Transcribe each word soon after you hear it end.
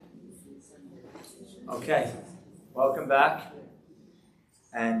Okay, welcome back,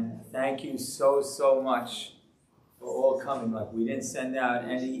 and thank you so much for all coming. Like, we didn't send out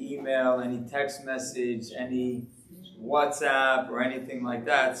any email, any text message, any WhatsApp or anything like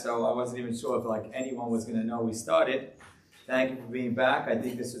that, so I wasn't even sure if anyone was going to know we started. Thank you for being back. I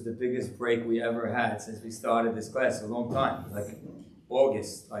think this was the biggest break we ever had since we started this class, a long time, like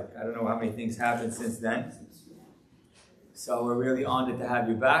August. I don't know how many things happened since then. So we're really honored to have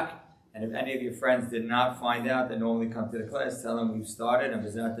you back. And if any of your friends did not find out that normally come to the class, tell them we've started, and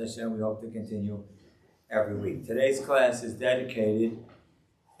B'ezrat Hashem, we hope to continue every week. Today's class is dedicated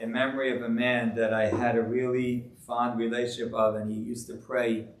in memory of a man that I had a really fond relationship of, and he used to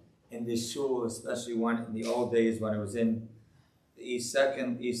pray in this shul, especially in the old days when it was in the East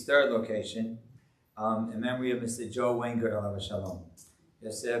 3rd location, in memory of Mr. Joe Wenger, alav shalom.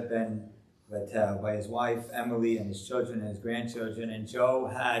 Yosef ben Vatel, by his wife Emily and his children and his grandchildren. And Joe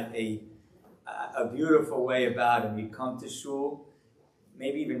had a beautiful way about him. He'd come to shul,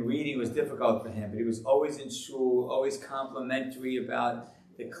 maybe even reading was difficult for him, but he was always in shul, always complimentary about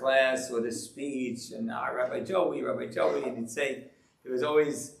the class or the speech, and Rabbi Joey, and he'd say, he was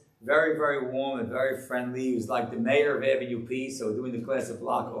always very, very warm and very friendly. He was like the mayor of Avenue P, so doing the class a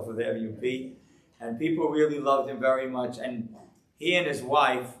block off of Avenue P, and people really loved him very much. And he and his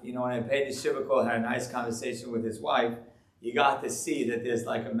wife, when I paid the Shiva call, had a nice conversation with his wife, you got to see that there's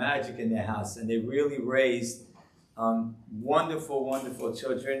like a magic in their house, and they really raised wonderful, wonderful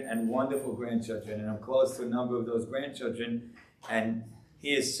children and wonderful grandchildren. And I'm close to a number of those grandchildren, and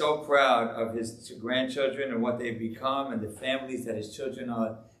he is so proud of his grandchildren and what they've become and the families that his children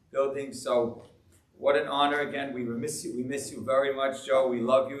are building. So what an honor again. We miss you. We miss you very much, Joe. We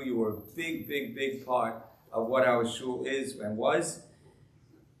love you. You were a big, big, big part of what our shul is and was.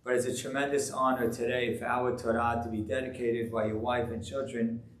 But it's a tremendous honor today for our Torah to be dedicated by your wife and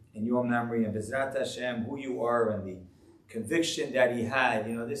children in your memory, and B'ezrat Hashem, who you are and the conviction that he had.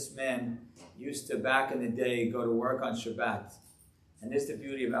 This man used to, back in the day, go to work on Shabbat. And this is the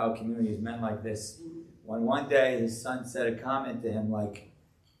beauty of our community, is men like this. When one day his son said a comment to him like,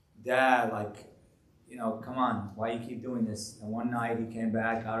 "Dad, come on, why you keep doing this?" And one night he came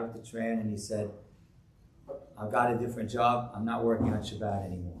back out of the train and he said, "I've got a different job. I'm not working on Shabbat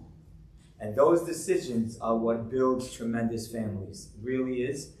anymore." And those decisions are what builds tremendous families. It really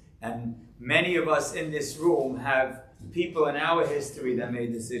is. And many of us in this room have people in our history that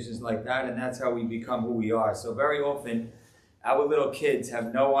made decisions like that, and that's how we become who we are. So very often, our little kids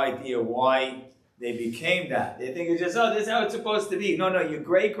have no idea why they became that. They think it's just, this is how it's supposed to be. No, your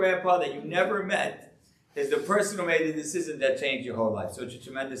great-grandpa that you never met is the person who made the decision that changed your whole life. So it's a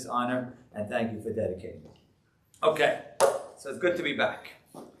tremendous honor, and thank you for dedicating it. Okay, so it's good to be back.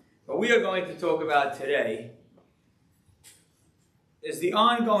 What we are going to talk about today is the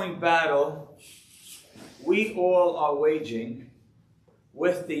ongoing battle we all are waging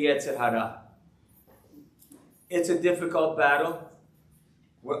with the Yetzer Hara. It's a difficult battle.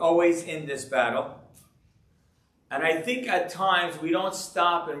 We're always in this battle. And I think at times we don't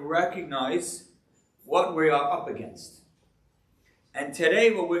stop and recognize what we are up against. And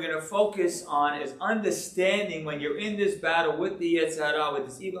today what we're going to focus on is understanding, when you're in this battle with the Yetzer Hara, with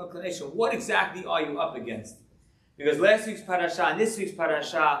this evil inclination, what exactly are you up against? Because last week's parasha and this week's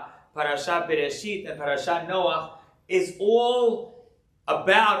parasha Bereshit and parasha Noach, is all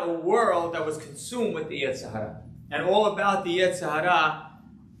about a world that was consumed with the Yetzer Hara. And all about the Yetzer Hara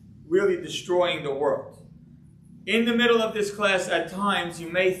really destroying the world. In the middle of this class, at times, you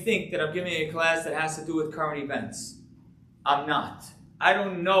may think that I'm giving a class that has to do with current events. I'm not. I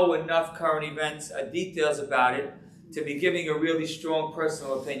don't know enough current events, details about it, to be giving a really strong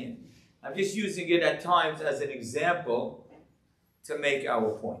personal opinion. I'm just using it at times as an example to make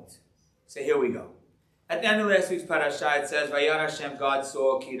our point. So here we go. At the end of last week's parasha, it says, Vayar Hashem, God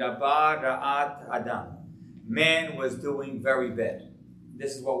saw, ki rabah ra'at adam. Man was doing very bad.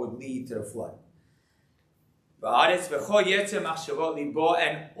 This is what would lead to the flood.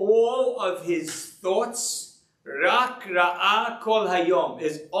 And all of his thoughts, Rak ra'a kol hayom,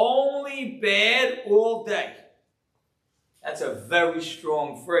 is only bad all day. That's a very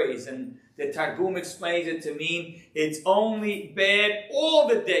strong phrase, and the Targum explains it to mean it's only bad all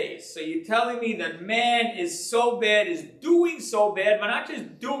the days. So you're telling me that man is so bad, is doing so bad, but not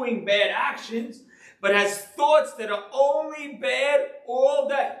just doing bad actions, but has thoughts that are only bad all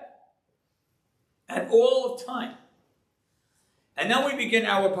day and all of time. And then we begin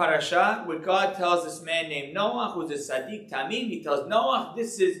our parasha, where God tells this man named Noach, who's a Sadiq Tamim. He tells Noach,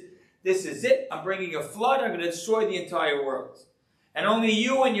 this is it. I'm bringing a flood. I'm going to destroy the entire world. And only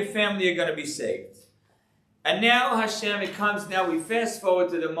you and your family are going to be saved. And now Hashem, it comes now, we fast forward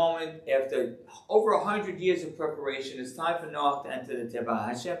to the moment after over 100 years of preparation. It's time for Noach to enter the Teva.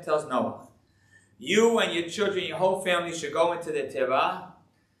 Hashem tells Noach, you and your children, your whole family should go into the Teva.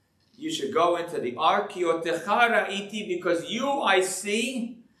 You should go into the ark, because you, I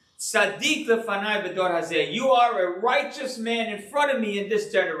see, tzaddik lefanai b'dor hazeh. You are a righteous man in front of me in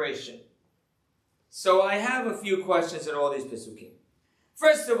this generation. So I have a few questions in all these pesukim.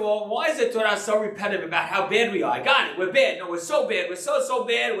 First of all, why is the Torah so repetitive about how bad we are? I got it, we're bad. No, we're so bad. We're so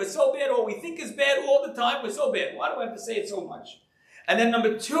bad. We're so bad. All we think is bad all the time. We're so bad. Why do I have to say it so much? And then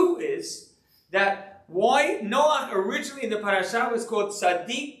number two is that why Noach originally in the parasha was called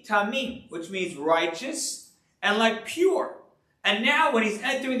Tzaddik Tamim, which means righteous and like pure. And now when he's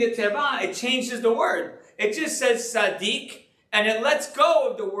entering the Teva, it changes the word. It just says Tzaddik, and it lets go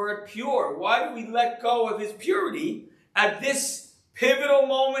of the word pure. Why do we let go of his purity at this pivotal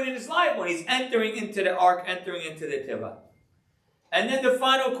moment in his life when he's entering into the ark, entering into the Teva? And then the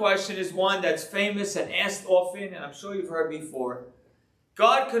final question is one that's famous and asked often, and I'm sure you've heard before.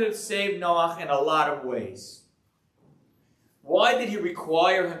 God could have saved Noach in a lot of ways. Why did he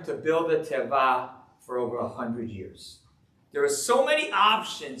require him to build a teva for over 100 years? There are so many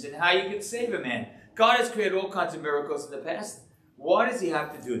options in how you can save a man. God has created all kinds of miracles in the past. Why does he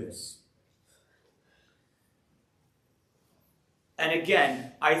have to do this? And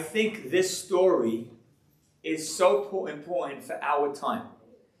again, I think this story is so important for our time.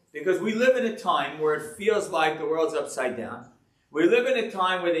 Because we live in a time where it feels like the world's upside down. We live in a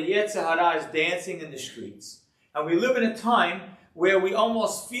time where the Yetzer Hara is dancing in the streets. And we live in a time where we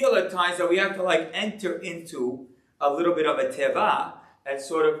almost feel at times that we have to enter into a little bit of a teva and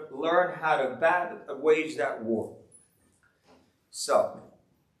sort of learn how to wage that war. So,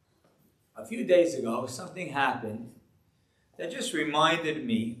 a few days ago, something happened that just reminded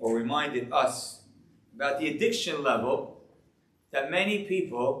me, or reminded us, about the addiction level that many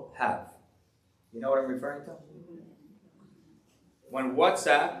people have. You know what I'm referring to? When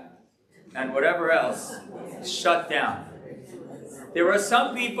WhatsApp and whatever else shut down. There are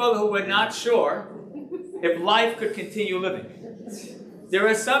some people who were not sure if life could continue living. There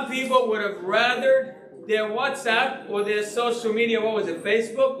are some people who would have rather their WhatsApp or their social media, what was it,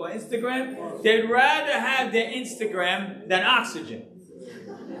 Facebook or Instagram? They'd rather have their Instagram than oxygen.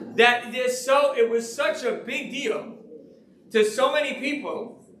 It was such a big deal to so many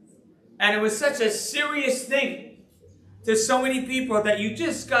people, and it was such a serious thing to so many people that you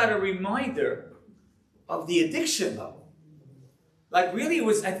just got a reminder of the addiction level. Like really,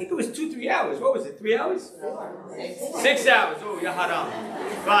 I think it was 2-3 hours. What was it, 3 hours? 6 hours. Oh, ya haram.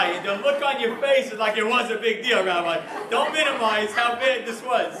 Right, the look on your face is like it was a big deal, Rabbi. Don't minimize how bad this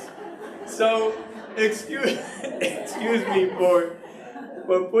was. So, excuse me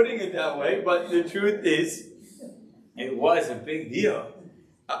for putting it that way, but the truth is, it was a big deal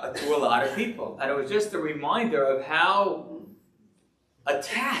to a lot of people. And it was just a reminder of how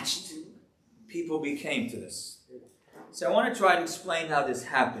attached people became to this. So I want to try to explain how this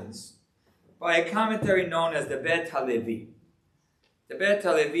happens by a commentary known as the Bet HaLevi. The Bet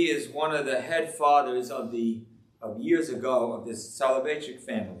HaLevi is one of the head fathers of years ago of this Soloveitchik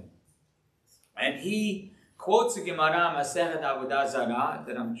family. And he quotes a Gemara, Masechet Avodah Zarah,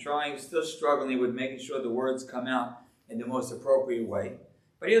 that I'm still struggling with making sure the words come out in the most appropriate way.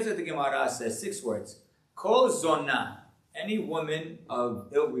 But here's what the Gemara says, 6 words. Kol Zonah, any woman of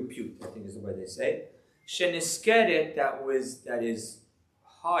ill repute, I think is the way they say, Sheniskeret, that is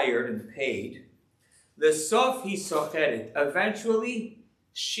hired and paid, Lesof hi socheret, eventually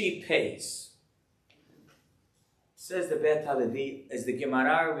she pays. Says the Bet HaLevi, is the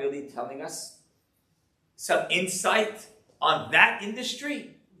Gemara really telling us some insight on that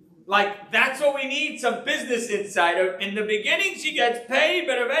industry? Like, that's what we need, some business insight. In the beginning, she gets paid,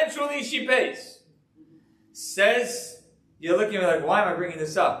 but eventually she pays. Says, you're looking at me like, why am I bringing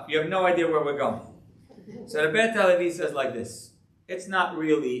this up? You have no idea where we're going. So the Bet HaLevi says like this. It's not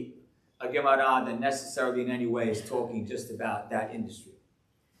really a Gemara that necessarily in any way is talking just about that industry.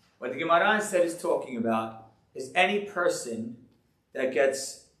 What the Gemara instead is talking about is any person that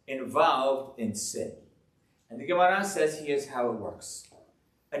gets involved in sin. And the Gemara says here's how it works.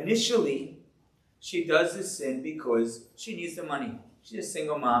 Initially, she does the sin because she needs the money. She's a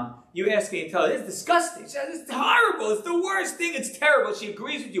single mom. You ask her and tell her, it's disgusting. She says, it's horrible. It's the worst thing. It's terrible. She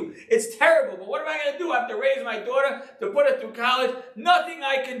agrees with you. It's terrible. But what am I going to do? I have to raise my daughter to put her through college. Nothing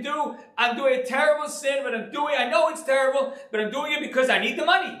I can do. I'm doing a terrible sin, but I know it's terrible, but I'm doing it because I need the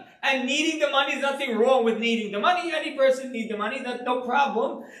money. And needing the money, there's nothing wrong with needing the money. Any person needs the money. That's no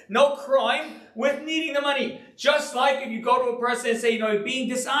problem. No crime with needing the money. Just like if you go to a person and say, you're being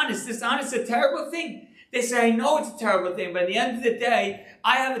dishonest. Dishonest is a terrible thing. They say, I know it's a terrible thing, but at the end of the day,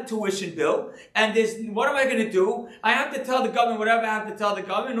 I have a tuition bill, and what am I going to do? I have to tell the government whatever I have to tell the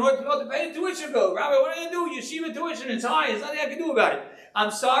government in order to be able to pay the tuition bill. Rabbi, what am I going to do? Yeshiva tuition is high. There's nothing I can do about it.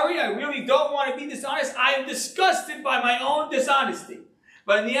 I'm sorry. I really don't want to be dishonest. I am disgusted by my own dishonesty.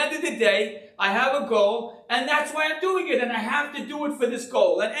 But at the end of the day, I have a goal, and that's why I'm doing it, and I have to do it for this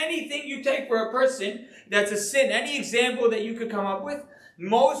goal. And anything you take for a person that's a sin, any example that you could come up with,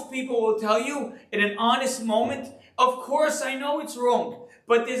 most people will tell you in an honest moment, of course I know it's wrong,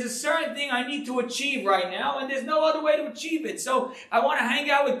 but there's a certain thing I need to achieve right now, and there's no other way to achieve it. So I want to hang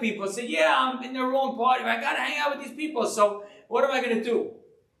out with people. Say, yeah, I'm in the wrong party, but I got to hang out with these people. So what am I going to do?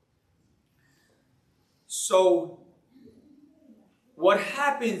 So what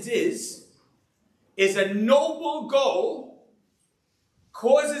happens is a noble goal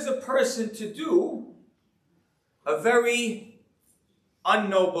causes a person to do a very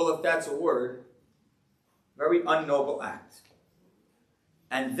unnoble, if that's a word, very unnoble act.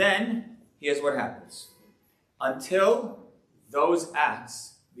 And then, here's what happens. Until those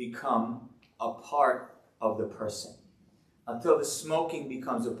acts become a part of the person. Until the smoking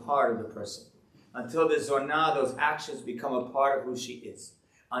becomes a part of the person. Until the zonah, those actions become a part of who she is.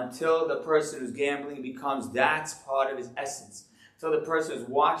 Until the person who's gambling becomes, that's part of his essence. Until the person who's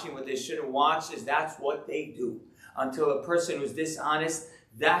watching what they shouldn't watch, that's what they do. Until the person who's dishonest,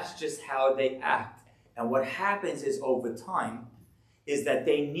 that's just how they act. And what happens is over time, is that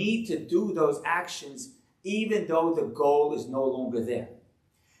they need to do those actions even though the goal is no longer there.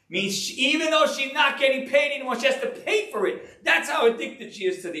 Means even though she's not getting paid anymore, she has to pay for it. That's how addicted she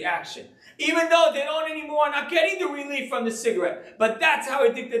is to the action. Even though they don't anymore, not getting the relief from the cigarette. But that's how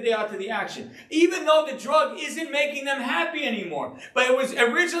addicted they are to the action. Even though the drug isn't making them happy anymore. But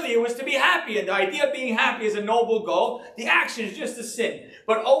originally it was to be happy. And the idea of being happy is a noble goal. The action is just a sin.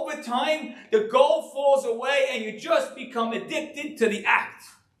 But over time, the goal falls away and you just become addicted to the act.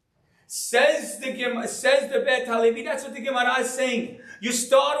 Says the Bet Halevi, that's what the Gemara is saying. You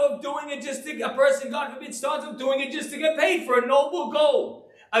start off doing it just to, a person, God forbid, starts off doing it just to get paid for a noble goal.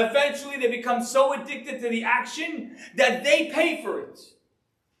 Eventually they become so addicted to the action that they pay for it.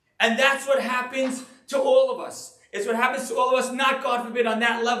 And that's what happens to all of us. It's what happens to all of us, not, God forbid, on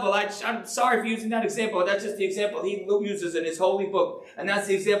that level. I'm sorry for using that example. That's just the example he uses in his holy book. And that's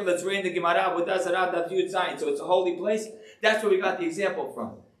the example that's written in the Gemara with Dazarad Yud Zayin. So it's a holy place. That's where we got the example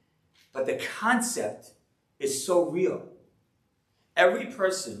from. But the concept is so real. Every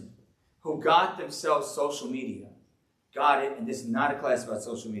person who got themselves social media, got it, and this is not a class about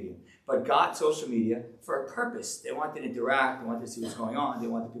social media, but got social media for a purpose. They wanted to interact, they wanted to see what's going on, they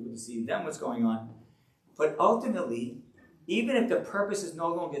wanted people to see them what's going on. But ultimately, even if the purpose is no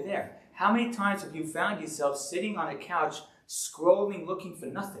longer there, how many times have you found yourself sitting on a couch, scrolling, looking for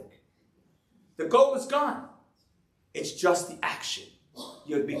nothing? The goal is gone. It's just the action.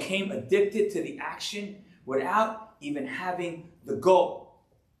 You became addicted to the action without even having the goal.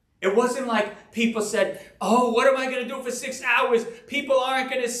 It wasn't like people said, oh, what am I going to do for 6 hours? People aren't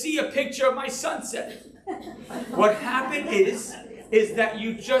going to see a picture of my sunset. What happened is that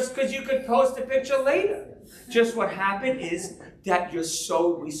you just, because you could post a picture later. Just what happened is that we're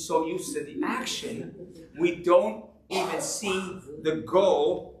so used to the action, we don't even see the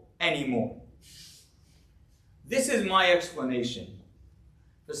goal anymore. This is my explanation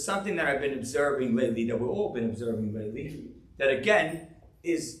for something that I've been observing lately, that we've all been observing lately, that again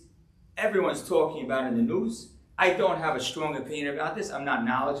is everyone's talking about in the news. I don't have a strong opinion about this. I'm not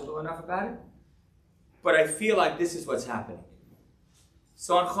knowledgeable enough about it. But I feel like this is what's happening.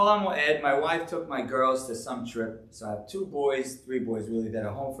 So on Chol HaMoed, my wife took my girls to some trip. So I have 3 boys really, that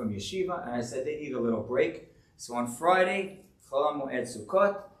are home from yeshiva. And I said they need a little break. So on Friday, Chol HaMoed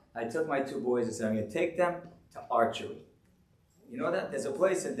Sukkot, I took my 2 boys and said I'm going to take them to archery. You know that? There's a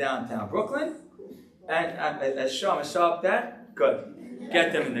place in downtown Brooklyn. And a shop that? Good.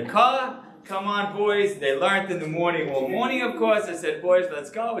 Get them in the car. Come on, boys. They learned in the morning, all morning, of course. I said, boys, let's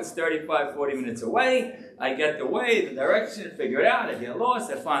go. It's 35, 40 minutes away. I get the way, the direction, figure it out. I get lost.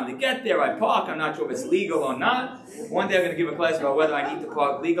 I finally get there. I park. I'm not sure if it's legal or not. One day I'm going to give a class about whether I need to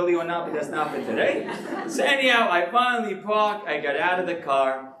park legally or not, but that's not for today. So anyhow, I finally park. I get out of the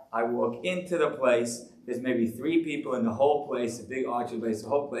car. I walk into the place. There's maybe 3 people in the whole place, a big archery place, the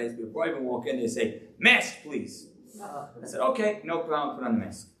whole place. Before I even walk in, they say, mask, please. I said, okay, no problem, put on the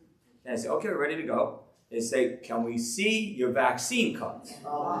mask. Then I said, okay, we're ready to go. They say, can we see your vaccine cards?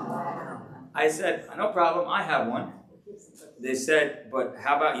 I said, no problem, I have one. They said, but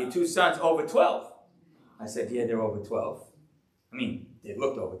how about your 2 sons over 12? I said, yeah, they're over 12. I mean, they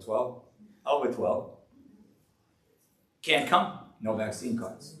looked over 12. Over 12. Can't come, no vaccine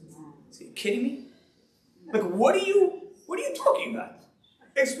cards. Are you kidding me? Like, what are you talking about?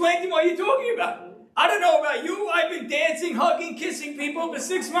 Explain to me what you're talking about. I don't know about you. I've been dancing, hugging, kissing people for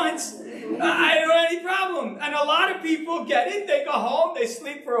 6 months. I don't have any problem. And a lot of people get it. They go home. They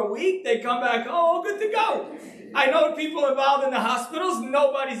sleep for a week. They come back. Oh, good to go. I know people involved in the hospitals.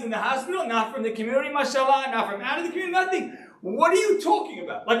 Nobody's in the hospital. Not from the community, mashallah. Not from out of the community. Nothing. What are you talking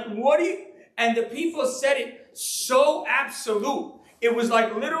about? Like, what are you... And the people said it so absolute. It was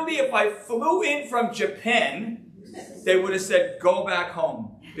like literally if I flew in from Japan, they would have said, go back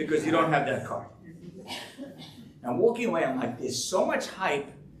home because you don't have that card. And walking away, I'm like, there's so much hype.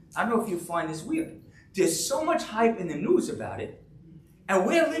 I don't know if you find this weird. There's so much hype in the news about it. And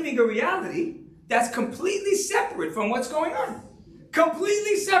we're living a reality that's completely separate from what's going on.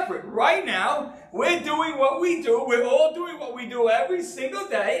 Completely separate. Right now, we're doing what we do. We're all doing what we do every single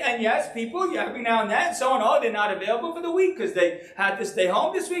day. And yes, people, every now and then, so and they're not available for the week because they had to stay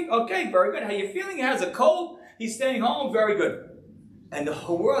home this week. Okay, very good. How you feeling? He has a cold. He's staying home. Very good. And the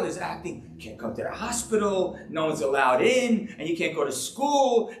whole world is acting, you can't come to the hospital, no one's allowed in, and you can't go to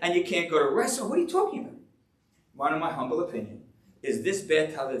school, and you can't go to restaurant. What are you talking about? One of my humble opinion is this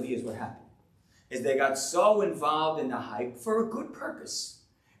bad television is what happened. Is they got so involved in the hype for a good purpose.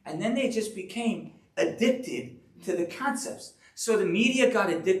 And then they just became addicted to the concepts. So the media got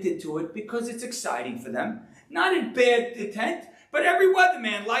addicted to it because it's exciting for them. Not in bad intent, but every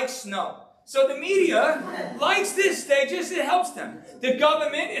weatherman likes snow. So the media likes this. It helps them. The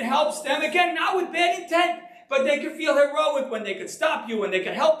government, it helps them. Again, not with bad intent, but they could feel heroic when they could stop you, and they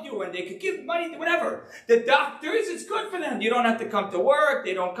could help you, and they could give money, whatever. The doctors, it's good for them. You don't have to come to work.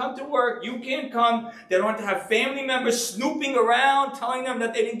 They don't come to work. You can't come. They don't have to have family members snooping around, telling them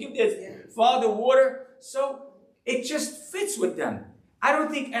that they didn't give their father water. So it just fits with them. I don't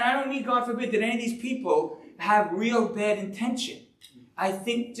think, and I don't mean, God forbid, that any of these people have real bad intention. I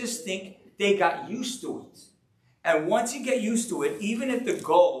just think they got used to it. And once you get used to it, even if the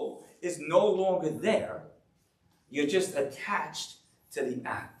goal is no longer there, you're just attached to the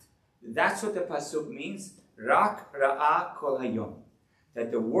act. That's what the pasuk means. Rak ra'a kol hayom.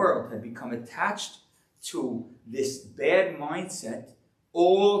 That the world had become attached to this bad mindset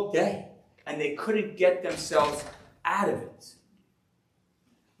all day. And they couldn't get themselves out of it.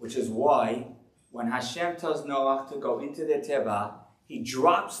 Which is why when Hashem tells Noach to go into the teva, he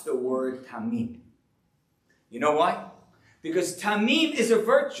drops the word tamim. You know why? Because tamim is a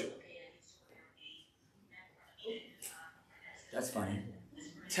virtue. That's funny.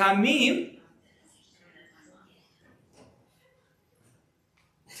 Tamim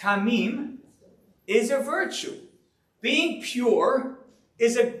is a virtue. Being pure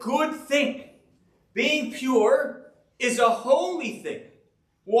is a good thing. Being pure is a holy thing.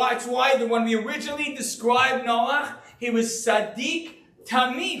 That's why when we originally described Noach, he was Sadiq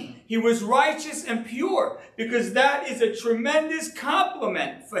Tamim. He was righteous and pure, because that is a tremendous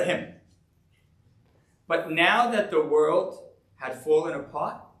compliment for him. But now that the world had fallen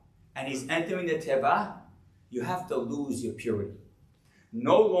apart and he's entering the teva, you have to lose your purity.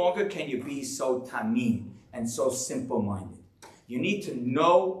 No longer can you be so tamim and so simple-minded. You need to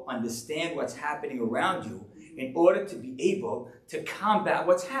know, understand what's happening around you in order to be able to combat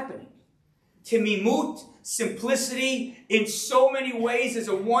what's happening. Timimut, simplicity, in so many ways is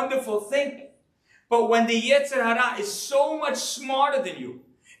a wonderful thing. But when the Yetzer Hara is so much smarter than you,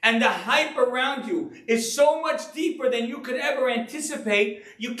 and the hype around you is so much deeper than you could ever anticipate,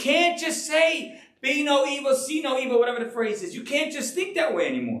 you can't just say, be no evil, see no evil, whatever the phrase is. You can't just think that way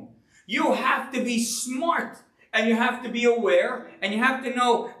anymore. You have to be smart, and you have to be aware, and you have to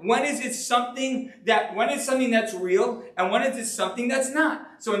know when it's something that's real, and when is it something that's not.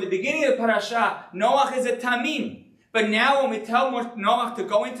 So in the beginning of the parasha, Noach is a tamim. But now when we tell Noach to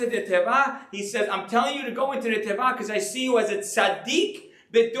go into the teva, he says, I'm telling you to go into the teva because I see you as a tzaddik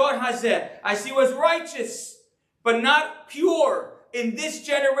b'dor hazeh. I see you as righteous, but not pure in this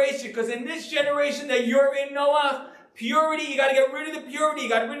generation. Because in this generation that you're in, Noach, purity, you got to get rid of the purity. You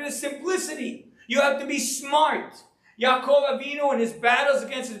got to get rid of the simplicity. You have to be smart. Yaakov Avinu in his battles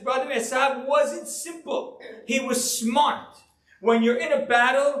against his brother Esav wasn't simple. He was smart. When you're in a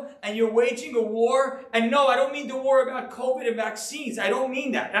battle and you're waging a war, and no, I don't mean the war about COVID and vaccines. I don't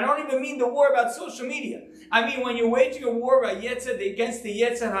mean that. I don't even mean the war about social media. I mean when you're waging a war against the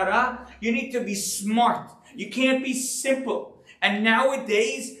Yetzer Hara, you need to be smart. You can't be simple. And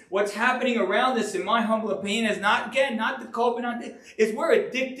nowadays, what's happening around us, in my humble opinion, is not the COVID, is we're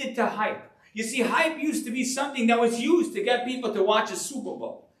addicted to hype. You see, hype used to be something that was used to get people to watch a Super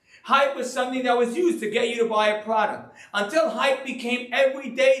Bowl. Hype was something that was used to get you to buy a product. Until hype became every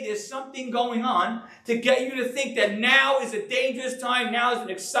day, there's something going on to get you to think that now is a dangerous time, now is an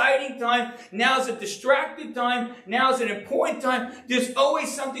exciting time, now is a distracted time, now is an important time. There's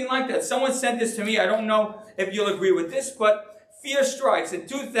always something like that. Someone sent this to me. I don't know if you'll agree with this, but fear strikes. In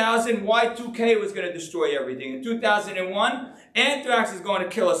 2000, Y2K was going to destroy everything. In 2001, anthrax is going to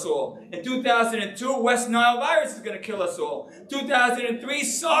kill us all. In 2002, West Nile virus is going to kill us all. 2003,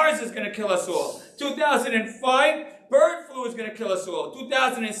 SARS is going to kill us all. 2005, bird flu is going to kill us all.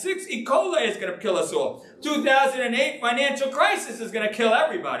 2006, E. coli is going to kill us all. 2008, financial crisis is going to kill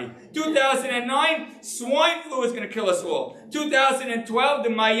everybody. 2009, swine flu is going to kill us all. 2012, the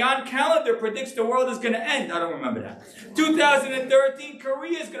Mayan calendar predicts the world is going to end. I don't remember that. 2013,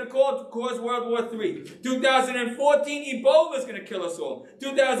 Korea is going to cause World War III. 2014, Ebola is going to kill us all.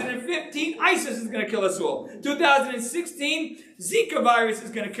 2015, ISIS is going to kill us all. 2016, Zika virus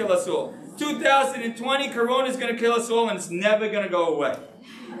is going to kill us all. 2020, Corona is going to kill us all, and it's never going to go away.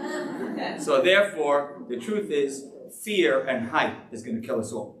 So therefore, the truth is, fear and hype is going to kill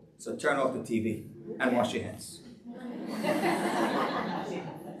us all. So turn off the TV and wash your hands.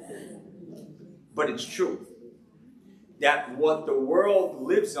 But it's true that what the world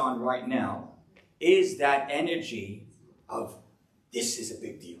lives on right now is that energy of, this is a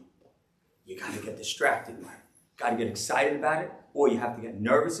big deal. You got to get distracted by it. Got to get excited about it, or you have to get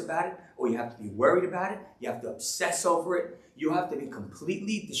nervous about it, or you have to be worried about it. You have to obsess over it. You have to be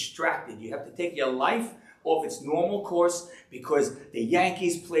completely distracted. You have to take your life off its normal course because the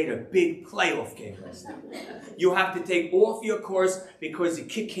Yankees played a big playoff game last night. You have to take off your course because the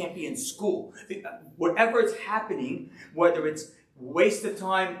kid can't be in school. Whatever is happening, whether it's waste of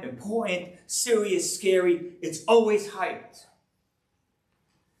time, important, serious, scary, it's always hyped.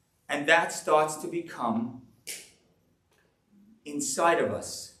 And that starts to become inside of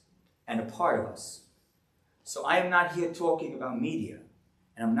us and a part of us. So I am not here talking about media,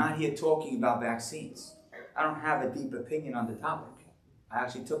 and I'm not here talking about vaccines. I don't have a deep opinion on the topic. I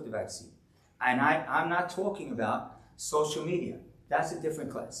actually took the vaccine. And I'm not talking about social media. That's a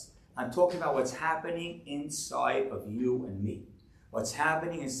different class. I'm talking about what's happening inside of you and me. What's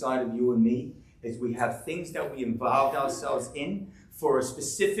happening inside of you and me is we have things that we involved ourselves in for a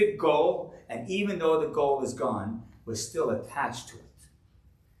specific goal, and even though the goal is gone, we're still attached to it.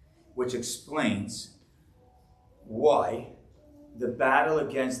 Which explains why the battle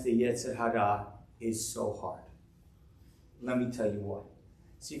against the Yetzer Hara is so hard. Let me tell you why.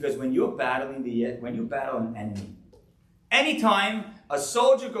 See, because when you're battling when you battle an enemy, anytime a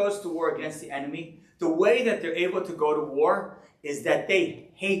soldier goes to war against the enemy, the way that they're able to go to war is that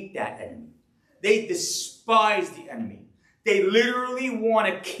they hate that enemy. They despise the enemy. They literally want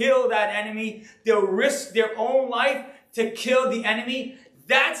to kill that enemy. They'll risk their own life to kill the enemy.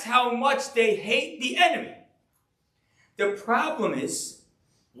 That's how much they hate the enemy. The problem is,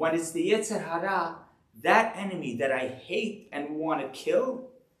 when it's the Yetzer Hara, that enemy that I hate and want to kill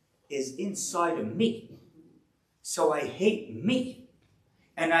is inside of me. So I hate me.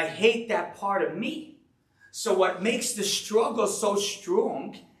 And I hate that part of me. So what makes the struggle so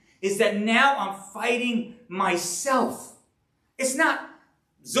strong is that now I'm fighting myself. It's not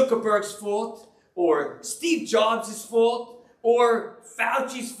Zuckerberg's fault, or Steve Jobs' fault, or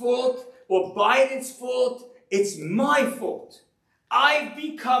Fauci's fault, or Biden's fault. It's my fault. I've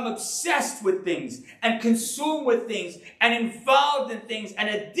become obsessed with things and consumed with things and involved in things and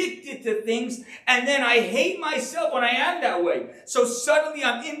addicted to things, and then I hate myself when I am that way. So suddenly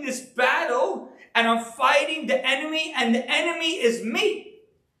I'm in this battle and I'm fighting the enemy, and the enemy is me.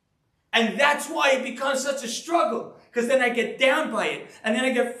 And that's why it becomes such a struggle, because then I get down by it, and then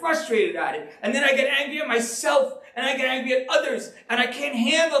I get frustrated at it, and then I get angry at myself, and I get angry at others, and I can't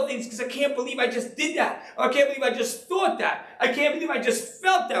handle things because I can't believe I just did that, or I can't believe I just thought that, I can't believe I just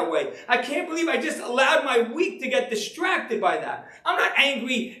felt that way, I can't believe I just allowed my week to get distracted by that. I'm not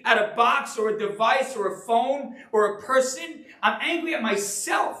angry at a box or a device or a phone or a person. I'm angry at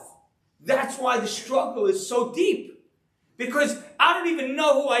myself. That's why the struggle is so deep, because I don't even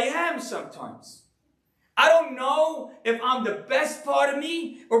know who I am sometimes. I don't know if I'm the best part of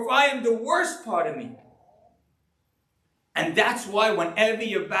me or if I am the worst part of me. And that's why whenever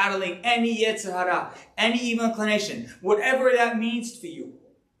you're battling any Yetzer Hara, any evil inclination, whatever that means for you,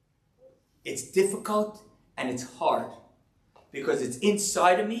 it's difficult and it's hard. Because it's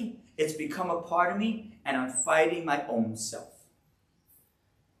inside of me, it's become a part of me, and I'm fighting my own self.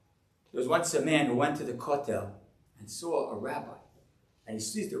 There was once a man who went to the Kotel and saw a rabbi. And he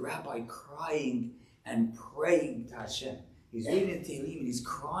sees the rabbi crying and praying to Hashem. He's reading the Tehillim and he's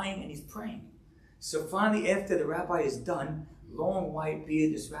crying and he's praying. So finally, after the rabbi is done, long white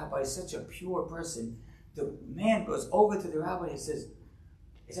beard. This rabbi is such a pure person. The man goes over to the rabbi and he says,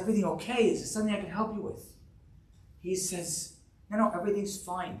 is everything okay? Is there something I can help you with? He says, no, everything's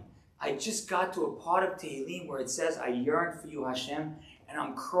fine. I just got to a part of Tehillim where it says, I yearn for you, Hashem, and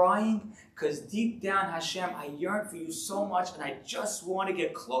I'm crying because deep down, Hashem, I yearn for you so much and I just want to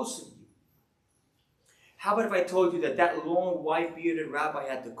get closer to you. How about if I told you that that long white-bearded rabbi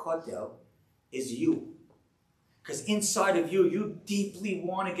at the kotel is you? Because inside of you, you deeply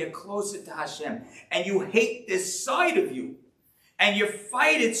want to get closer to Hashem. And you hate this side of you. And you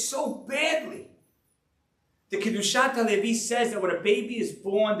fight it so badly. The Kiddushat HaLevi says that when a baby is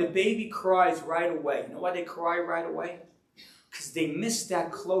born, the baby cries right away. You know why they cry right away? Because they miss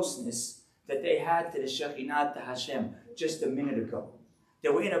that closeness that they had to the Shekhinah, to Hashem, just a minute ago. They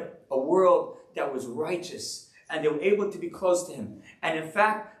were in a world that was righteous, and they were able to be close to Him. And in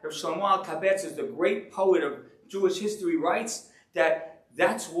fact, Rav Shlomo Al-Kabetz, is the great poet of Jewish history, writes that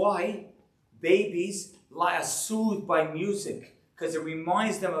that's why babies are soothed by music, because it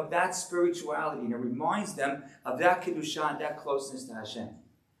reminds them of that spirituality, and it reminds them of that Kedusha and that closeness to Hashem.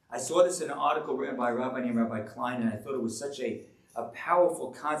 I saw this in an article written by a rabbi named Rabbi Klein, and I thought it was such a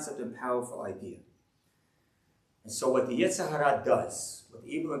powerful concept and powerful idea. And so what the Yetzer Hara does, what the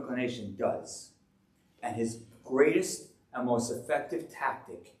evil inclination does, and his greatest and most effective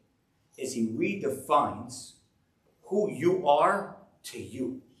tactic is he redefines who you are to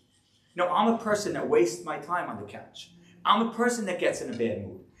you. No, I'm a person that wastes my time on the couch. I'm a person that gets in a bad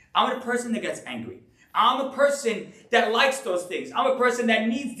mood. I'm a person that gets angry. I'm a person that likes those things. I'm a person that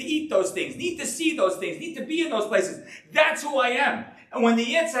needs to eat those things, need to see those things, need to be in those places. That's who I am. And when the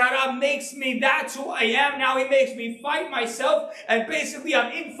Yetzer Hara makes me, that's who I am. Now he makes me fight myself. And basically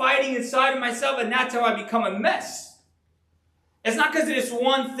I'm infighting inside of myself. And that's how I become a mess. It's not because of this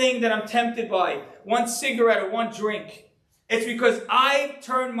one thing that I'm tempted by. One cigarette or one drink. It's because I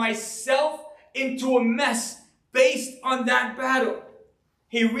turn myself into a mess based on that battle.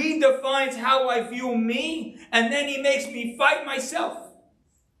 He redefines how I view me, and then he makes me fight myself. I'll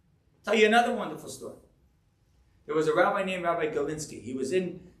tell you another wonderful story. There was a rabbi named Rabbi Galinsky. He was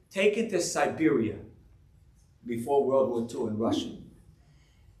taken to Siberia before World War II in Russia.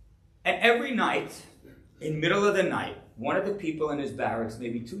 And every night, in the middle of the night, one of the people in his barracks,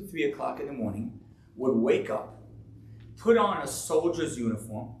 maybe 2, 3 o'clock in the morning, would wake up, put on a soldier's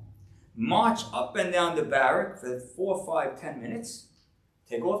uniform, march up and down the barrack for 4, 5, 10 minutes,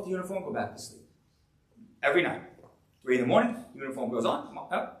 take off the uniform, go back to sleep. Every night. 3 in the morning, uniform goes on,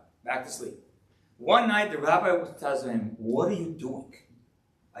 up, back to sleep. One night, the rabbi tells him, what are you doing?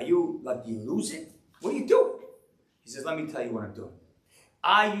 Are you, like, you lose it? What are you doing? He says, let me tell you what I'm doing.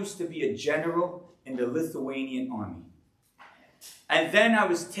 I used to be a general in the Lithuanian army. And then I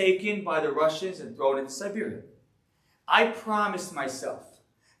was taken by the Russians and thrown into Siberia. I promised myself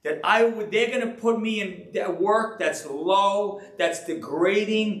that they're going to put me in work that's low, that's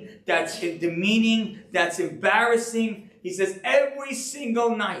degrading, that's demeaning, that's embarrassing. He says, every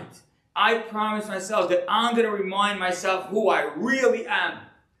single night, I promised myself that I'm going to remind myself who I really am.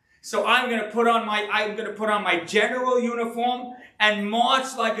 So I'm going to put on my general uniform and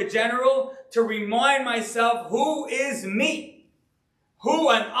march like a general to remind myself who is me.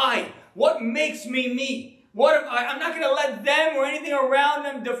 Who am I? What makes me me? What am I? I'm not going to let them or anything around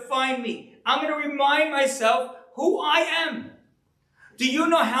them define me. I'm going to remind myself who I am. Do you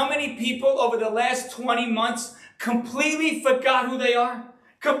know how many people over the last 20 months completely forgot who they are?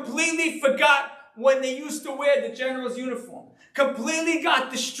 Completely forgot when they used to wear the general's uniform. Completely got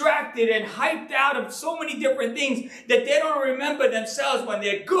distracted and hyped out of so many different things that they don't remember themselves when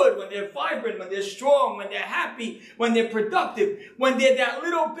they're good, when they're vibrant, when they're strong, when they're happy, when they're productive, when they're that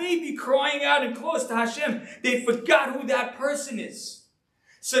little baby crying out and close to Hashem. They forgot who that person is.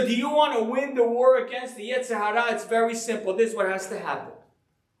 So do you want to win the war against the Yetzer Hara? It's very simple. This is what has to happen.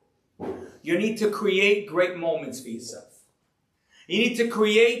 You need to create great moments for yourself. You need to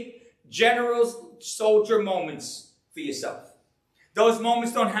create generals, soldier moments for yourself. Those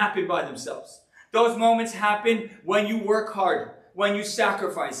moments don't happen by themselves. Those moments happen when you work hard, when you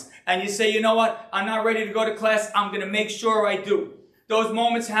sacrifice, and you say, you know what, I'm not ready to go to class, I'm going to make sure I do. Those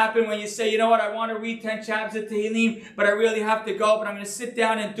moments happen when you say, you know what, I want to read 10 chapters of Tehillim, but I really have to go, but I'm going to sit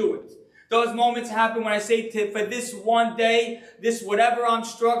down and do it. Those moments happen when I say, for this one day, this whatever I'm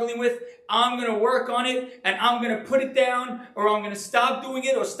struggling with, I'm going to work on it, and I'm going to put it down, or I'm going to stop doing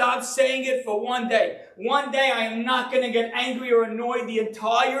it, or stop saying it for one day. One day I am not going to get angry or annoyed the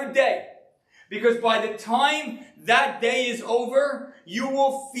entire day. Because by the time that day is over, you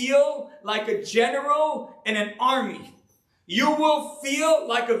will feel like a general in an army. You will feel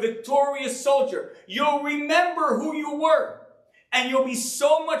like a victorious soldier. You'll remember who you were. And you'll be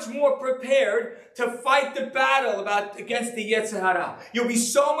so much more prepared to fight the battle against the Yetzer Hara. You'll be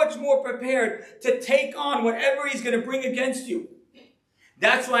so much more prepared to take on whatever he's going to bring against you.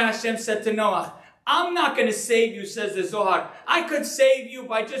 That's why Hashem said to Noach, I'm not going to save you, says the Zohar. I could save you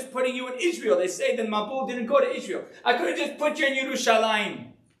by just putting you in Israel. They say that Mabul didn't go to Israel. I could have just put you in Yerushalayim.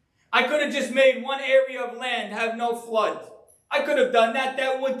 I could have just made one area of land have no flood. I could have done that.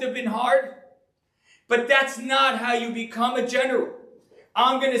 That wouldn't have been hard. But that's not how you become a general.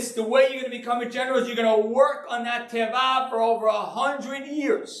 The way you're going to become a general is you're going to work on that teva for over 100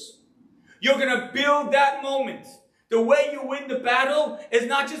 years. You're going to build that moment. The way you win the battle is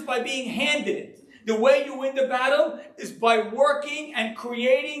not just by being handed it. The way you win the battle is by working and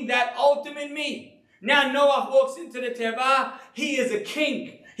creating that ultimate me. Now Noach walks into the teva. He is a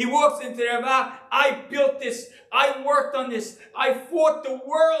king. He walks into the teva. I built this. I worked on this. I fought the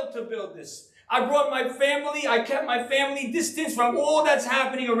world to build this. I brought my family. I kept my family distance from all that's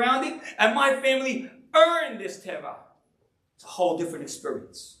happening around it. And my family earned this teva. It's a whole different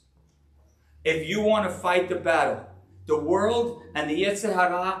experience. If you want to fight the battle, the world and the Yetzer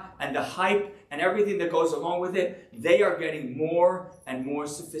Hara and the hype and everything that goes along with it, they are getting more and more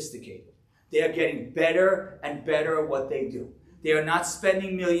sophisticated. They are getting better and better at what they do. They are not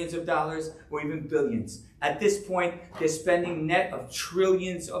spending millions of dollars or even billions. At this point, they're spending net of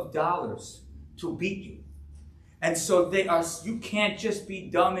trillions of dollars to beat you. And so you can't just be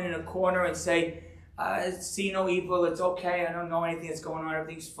dumb in a corner and say, see no evil, it's okay, I don't know anything that's going on,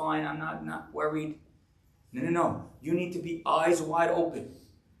 everything's fine, I'm not worried. No. You need to be eyes wide open.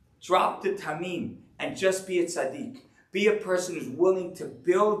 Drop the tamim and just be a tzaddik. Be a person who's willing to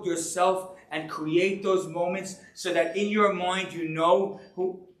build yourself and create those moments so that in your mind you know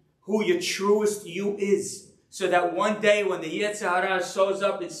who your truest you is. So that one day when the Yetzer Hara shows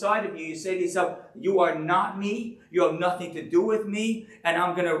up inside of you, you say to yourself, you are not me, you have nothing to do with me, and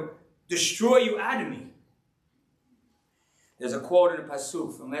I'm going to destroy you out of me. There's a quote in the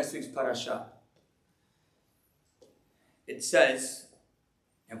Pasuk from last week's parasha. It says,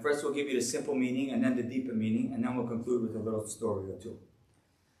 and first we'll give you the simple meaning and then the deeper meaning, and then we'll conclude with a little story or two.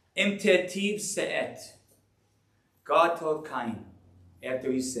 Im tetiv se'et. God told Cain after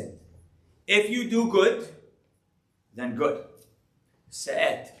he sinned, if you do good, then good.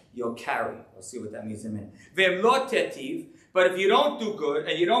 Se'et, you'll carry. We'll see what that means in a minute. V'im lo tetiv, but if you don't do good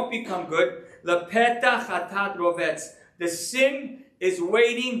and you don't become good, lepeta chatat rovetz. The sin is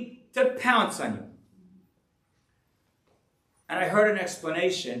waiting to pounce on you. And I heard an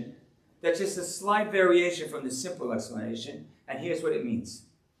explanation that's just a slight variation from the simple explanation, and here's what it means.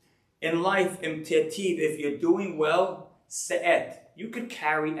 In life, im tetiv, if you're doing well, se'et, you could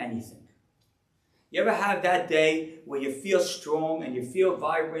carry anything. You ever have that day where you feel strong and you feel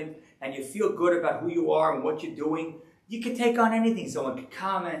vibrant and you feel good about who you are and what you're doing? You could take on anything. Someone could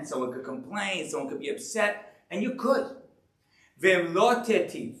comment, someone could complain, someone could be upset, and you could. V'im lo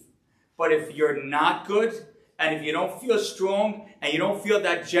tetiv, but if you're not good, and if you don't feel strong, and you don't feel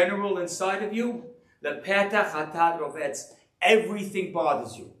that general inside of you, lepeta chatat rovetz, everything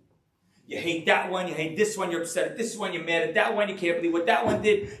bothers you. You hate that one, you hate this one, you're upset at this one, you're mad at that one, you can't believe what that one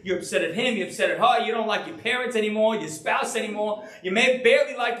did, you're upset at him, you're upset at her, you don't like your parents anymore, your spouse anymore, you may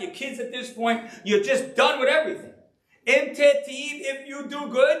barely like your kids at this point, you're just done with everything. Im tetiv, if you do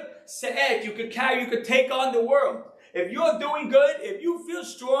good, se'et, you could take on the world. If you're doing good, if you feel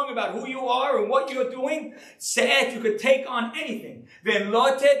strong about who you are and what you're doing, se'et, you could take on anything. V'im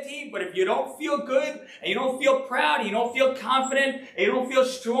lo tetiv, but if you don't feel good, and you don't feel proud, and you don't feel confident, and you don't feel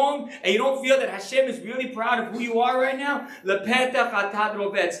strong, and you don't feel that Hashem is really proud of who you are right now, lepeta chatat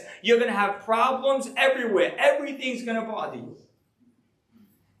rovetz, you're going to have problems everywhere. Everything's going to bother you.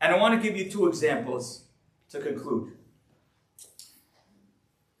 And I want to give you two examples to conclude.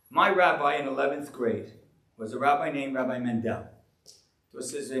 My rabbi in 11th grade was a rabbi named Rabbi Mendel.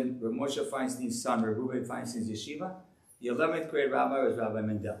 This is in Moshe Feinstein's son, Reuben Feinstein's yeshiva. The 11th grade rabbi was Rabbi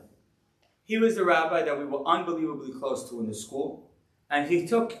Mendel. He was the rabbi that we were unbelievably close to in the school. And he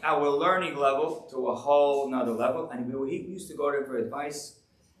took our learning level to a whole nother level. And he used to go to him for advice.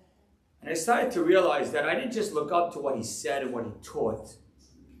 And I started to realize that I didn't just look up to what he said and what he taught.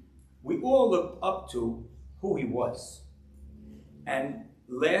 We all looked up to who he was. And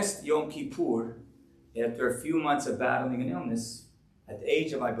last Yom Kippur, after a few months of battling an illness, at the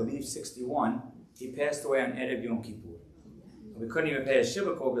age of, I believe, 61, he passed away on Erev Yom Kippur. We couldn't even pay a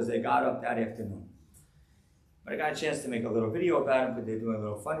shiva call because they got up that afternoon. But I got a chance to make a little video about him because they're doing a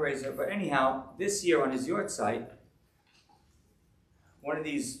little fundraiser. But anyhow, this year on his yard site, one of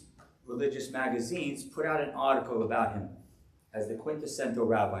these religious magazines put out an article about him as the quintessential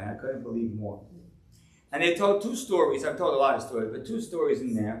rabbi, and I couldn't believe more. And they told two stories. I've told a lot of stories, but two stories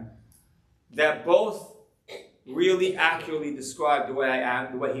in there that both really accurately describe the way I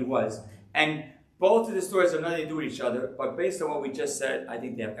am, the way he was. And both of the stories have nothing to do with each other, but based on what we just said, I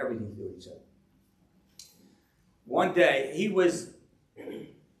think they have everything to do with each other. One day, he was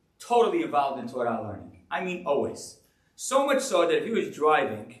totally involved in Torah learning. I mean, always. So much so that if he was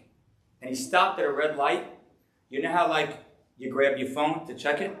driving and he stopped at a red light, you know how, like, you grab your phone to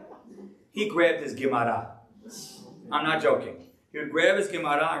check it? He grabbed his Gemara. I'm not joking. He would grab his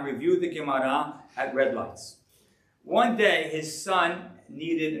Gemara and review the Gemara at red lights. One day, his son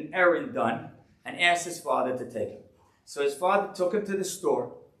needed an errand done and asked his father to take him. So his father took him to the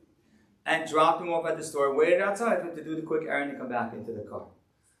store and dropped him off at the store, waited outside for him to do the quick errand and come back into the car.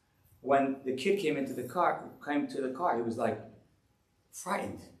 When the kid came to the car, he was like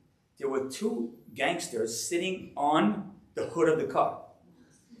frightened. There were two gangsters sitting on the hood of the car.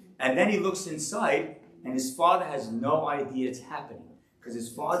 And then he looks inside, and his father has no idea it's happening because his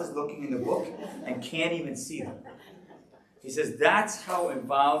father's looking in the book and can't even see them. He says, that's how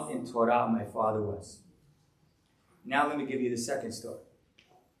involved in Torah my father was. Now let me give you the second story.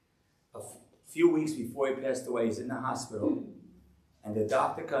 A few weeks before he passed away, he's in the hospital, and the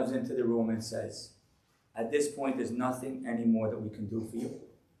doctor comes into the room and says, at this point, there's nothing anymore that we can do for you.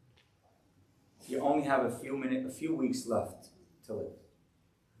 You only have a few weeks left to live.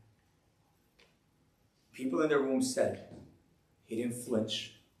 People in the room said, he didn't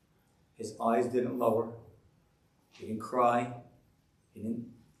flinch, his eyes didn't lower, he didn't cry, he didn't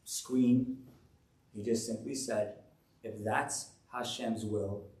scream. He just simply said, if that's Hashem's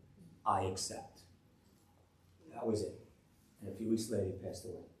will, I accept. That was it. And a few weeks later, he passed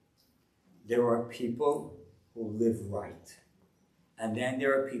away. There are people who live right. And then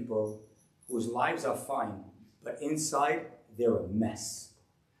there are people whose lives are fine, but inside, they're a mess.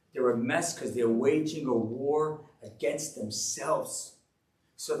 They're a mess because they're waging a war against themselves.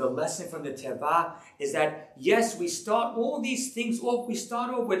 So the lesson from the Teva is that, yes, we start all these things off. We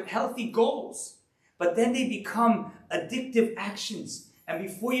start off with healthy goals, but then they become addictive actions. And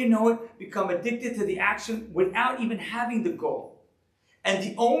before you know it, become addicted to the action without even having the goal. And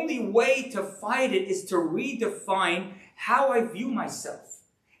the only way to fight it is to redefine how I view myself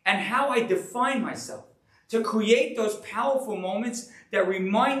and how I define myself. To create those powerful moments that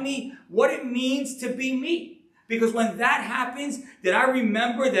remind me what it means to be me. Because when that happens, then I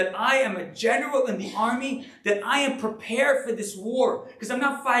remember that I am a general in the army, that I am prepared for this war. Because I'm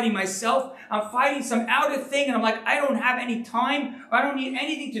not fighting myself, I'm fighting some outer thing, and I'm like, I don't have any time, or I don't need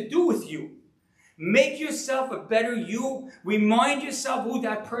anything to do with you. Make yourself a better you. Remind yourself who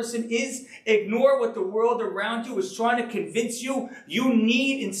that person is. Ignore what the world around you is trying to convince you you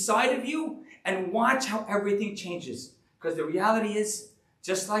need inside of you. And watch how everything changes. Because the reality is,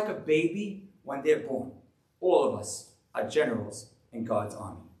 just like a baby when they're born, all of us are generals in God's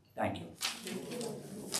army. Thank you.